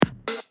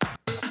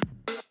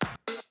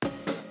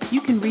You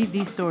can read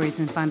these stories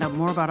and find out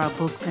more about our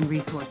books and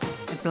resources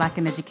at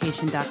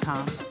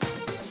blackineducation.com.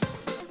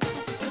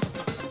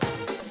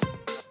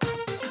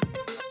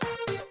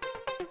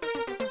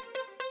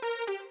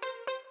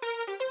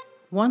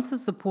 Once the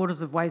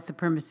supporters of white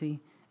supremacy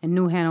in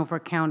New Hanover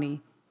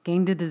County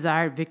gained the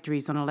desired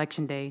victories on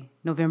Election Day,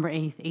 November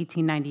 8,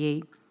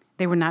 1898,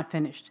 they were not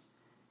finished.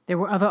 There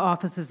were other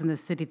offices in the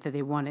city that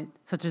they wanted,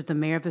 such as the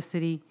mayor of the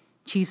city,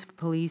 chiefs of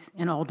police,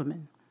 and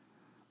aldermen,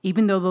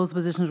 even though those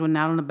positions were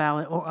not on the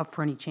ballot or up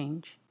for any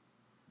change.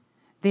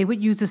 They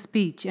would use a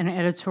speech and an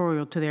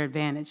editorial to their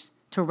advantage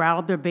to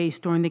rile their base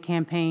during the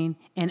campaign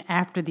and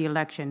after the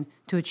election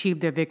to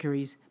achieve their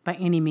victories by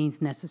any means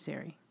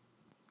necessary.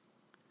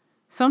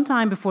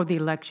 Sometime before the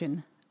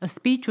election, a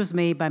speech was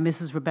made by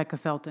Mrs. Rebecca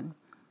Felton.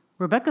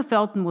 Rebecca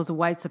Felton was a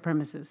white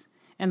supremacist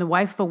and the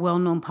wife of a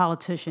well-known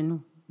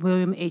politician,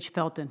 William H.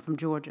 Felton from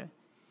Georgia.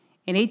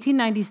 In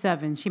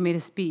 1897, she made a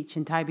speech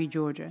in Tybee,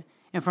 Georgia,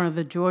 in front of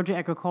the Georgia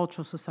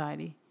Agricultural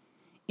Society.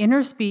 In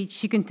her speech,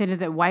 she contended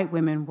that white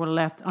women were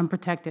left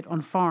unprotected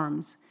on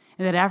farms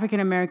and that African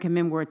American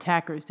men were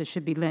attackers that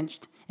should be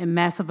lynched in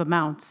massive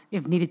amounts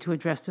if needed to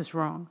address this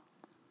wrong.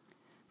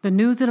 The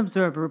News and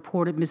Observer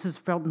reported Mrs.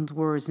 Felton's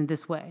words in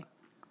this way: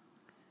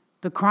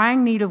 "The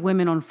crying need of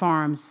women on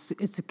farms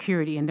is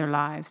security in their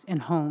lives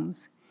and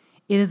homes.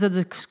 It is a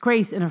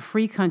disgrace in a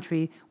free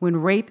country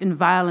when rape and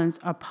violence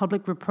are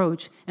public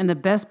reproach and the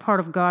best part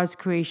of God's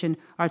creation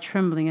are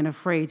trembling and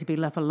afraid to be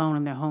left alone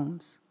in their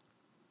homes."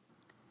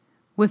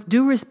 With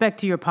due respect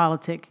to your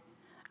politic,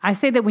 I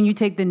say that when you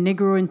take the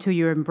Negro into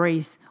your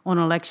embrace on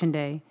Election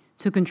Day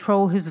to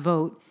control his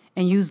vote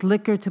and use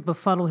liquor to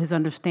befuddle his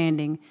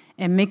understanding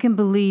and make him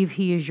believe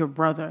he is your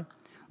brother,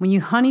 when you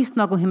honey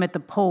snuggle him at the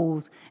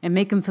polls and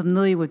make him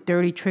familiar with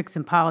dirty tricks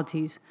and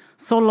polities,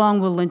 so long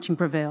will lynching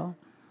prevail,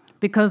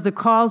 because the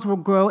cause will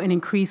grow and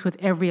increase with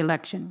every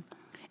election.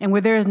 And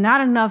where there is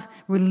not enough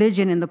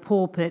religion in the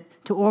pulpit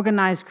to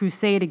organize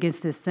crusade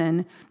against this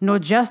sin, nor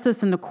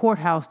justice in the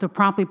courthouse to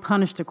promptly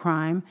punish the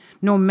crime,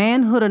 nor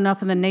manhood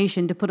enough in the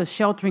nation to put a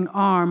sheltering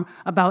arm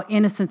about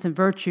innocence and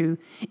virtue,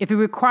 if it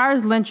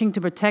requires lynching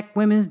to protect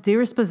women's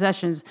dearest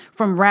possessions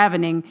from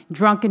ravening,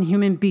 drunken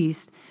human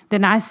beasts,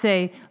 then I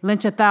say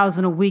lynch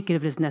 1,000 a week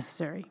if it is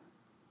necessary.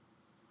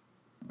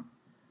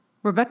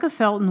 Rebecca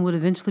Felton would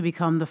eventually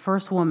become the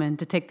first woman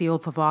to take the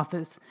oath of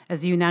office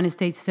as a United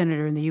States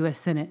Senator in the U.S.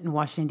 Senate in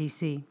Washington,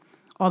 D.C.,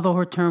 although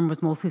her term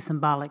was mostly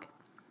symbolic.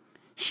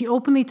 She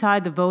openly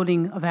tied the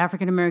voting of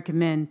African American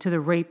men to the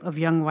rape of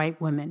young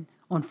white women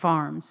on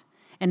farms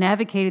and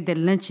advocated that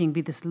lynching be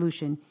the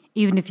solution,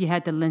 even if you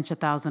had to lynch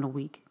 1,000 a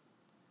week.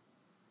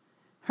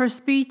 Her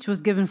speech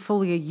was given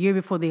fully a year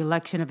before the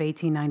election of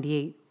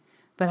 1898,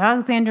 but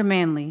Alexander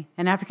Manley,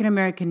 an African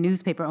American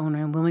newspaper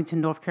owner in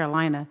Wilmington, North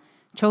Carolina,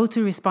 chose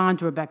to respond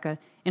to Rebecca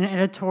in an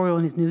editorial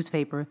in his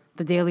newspaper,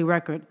 The Daily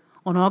Record,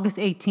 on August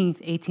 18,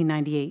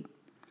 1898.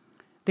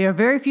 There are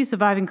very few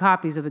surviving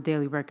copies of The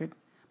Daily Record,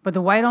 but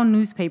the white-owned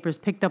newspapers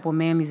picked up on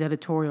Manley's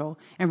editorial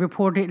and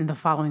reported it in the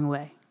following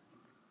way.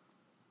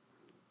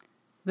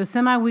 The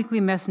Semi-Weekly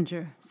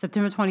Messenger,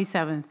 September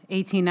 27,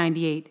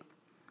 1898.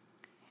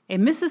 A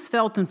Mrs.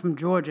 Felton from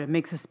Georgia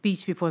makes a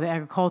speech before the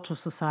Agricultural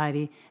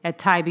Society at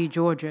Tybee,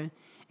 Georgia,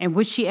 in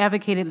which she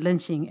advocated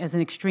lynching as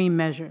an extreme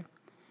measure.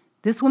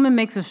 This woman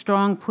makes a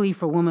strong plea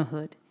for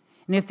womanhood,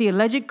 and if the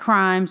alleged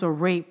crimes or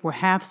rape were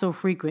half so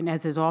frequent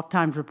as is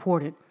oftentimes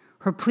reported,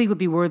 her plea would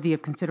be worthy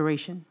of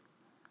consideration.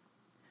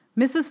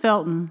 Mrs.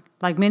 Felton,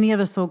 like many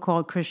other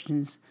so-called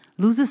Christians,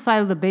 loses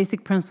sight of the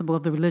basic principle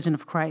of the religion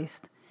of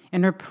Christ,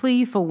 and her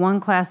plea for one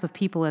class of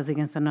people as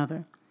against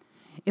another.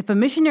 If a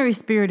missionary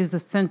spirit is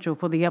essential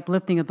for the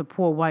uplifting of the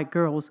poor white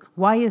girls,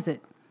 why is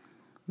it?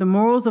 The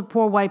morals of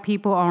poor white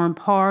people are on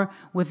par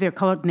with their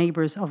colored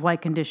neighbors of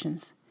like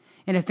conditions.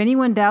 And if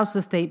anyone doubts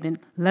the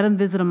statement, let him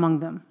visit among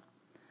them.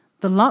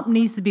 The lump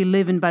needs to be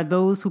livened by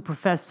those who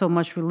profess so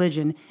much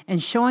religion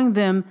and showing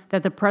them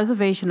that the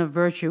preservation of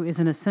virtue is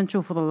an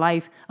essential for the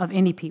life of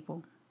any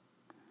people.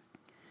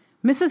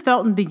 Mrs.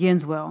 Felton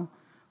begins well,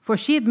 for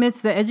she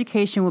admits that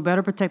education will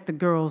better protect the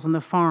girls on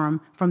the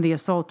farm from the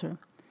assaulter.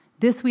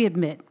 This we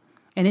admit,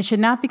 and it should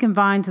not be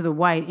confined to the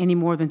white any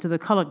more than to the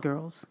colored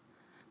girls.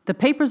 The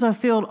papers are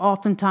filled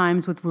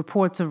oftentimes with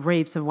reports of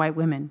rapes of white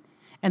women,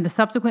 and the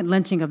subsequent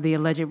lynching of the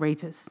alleged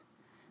rapists.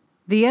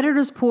 The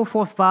editors pour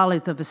forth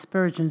volleys of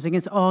aspersions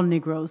against all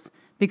Negroes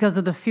because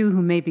of the few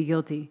who may be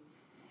guilty.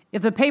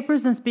 If the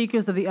papers and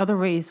speakers of the other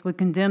race would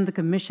condemn the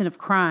commission of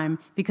crime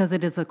because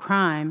it is a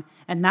crime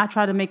and not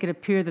try to make it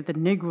appear that the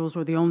Negroes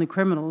were the only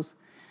criminals,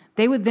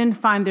 they would then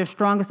find their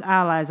strongest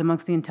allies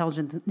amongst the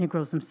intelligent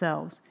Negroes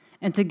themselves,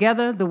 and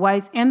together the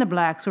whites and the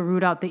blacks will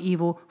root out the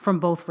evil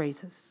from both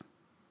races.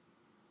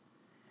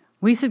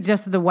 We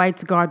suggest that the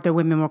whites guard their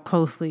women more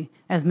closely,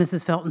 as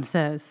Mrs. Felton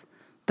says,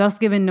 thus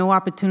giving no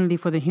opportunity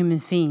for the human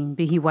fiend,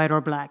 be he white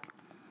or black.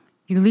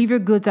 You leave your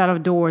goods out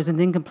of doors and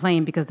then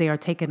complain because they are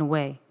taken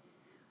away.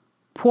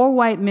 Poor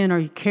white men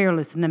are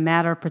careless in the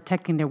matter of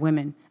protecting their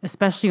women,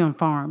 especially on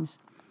farms.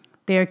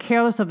 They are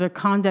careless of their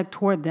conduct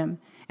toward them,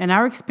 and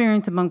our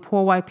experience among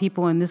poor white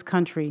people in this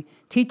country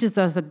teaches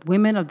us that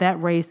women of that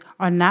race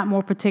are not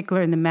more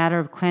particular in the matter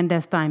of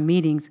clandestine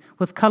meetings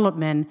with colored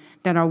men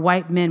than are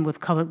white men with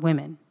colored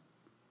women.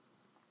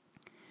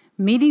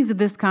 Meetings of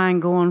this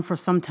kind go on for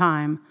some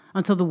time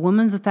until the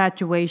woman's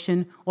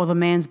infatuation or the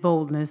man's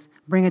boldness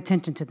bring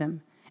attention to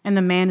them, and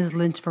the man is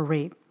lynched for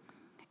rape.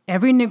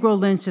 Every Negro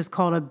lynched is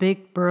called a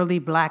big, burly,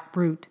 black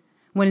brute,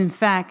 when in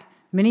fact,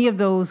 many of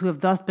those who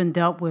have thus been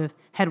dealt with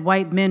had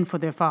white men for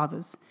their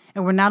fathers,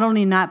 and were not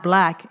only not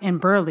black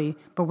and burly,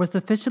 but were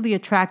sufficiently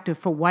attractive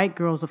for white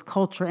girls of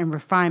culture and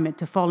refinement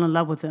to fall in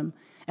love with them,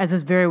 as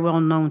is very well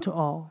known to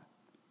all.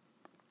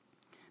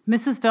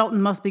 Mrs.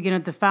 Felton must begin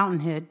at the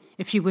fountainhead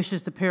if she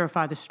wishes to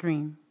purify the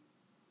stream.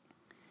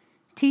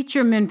 Teach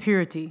your men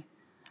purity.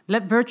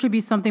 Let virtue be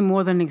something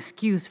more than an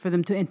excuse for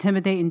them to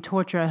intimidate and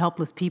torture a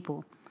helpless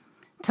people.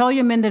 Tell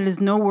your men that it is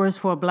no worse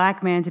for a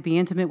black man to be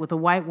intimate with a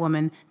white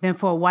woman than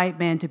for a white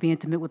man to be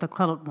intimate with a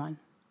colored one.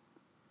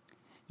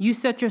 You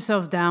set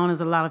yourselves down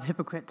as a lot of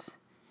hypocrites.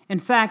 In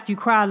fact, you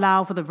cry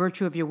aloud for the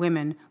virtue of your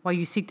women while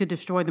you seek to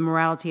destroy the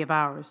morality of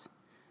ours.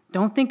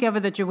 Don't think ever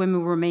that your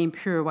women will remain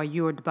pure while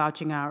you are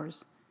debauching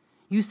ours.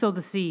 You sow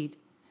the seed.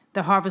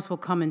 The harvest will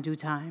come in due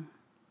time.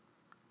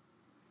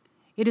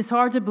 It is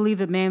hard to believe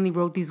that Manly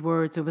wrote these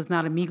words and was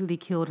not immediately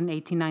killed in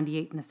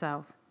 1898 in the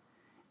South.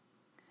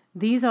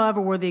 These, however,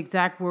 were the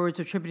exact words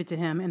attributed to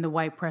him in the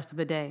white press of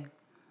the day.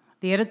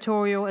 The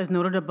editorial, as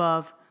noted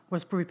above,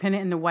 was reprinted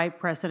in the white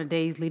press in the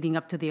days leading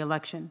up to the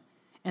election,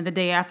 and the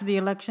day after the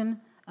election,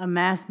 a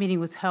mass meeting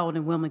was held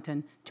in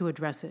Wilmington to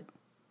address it.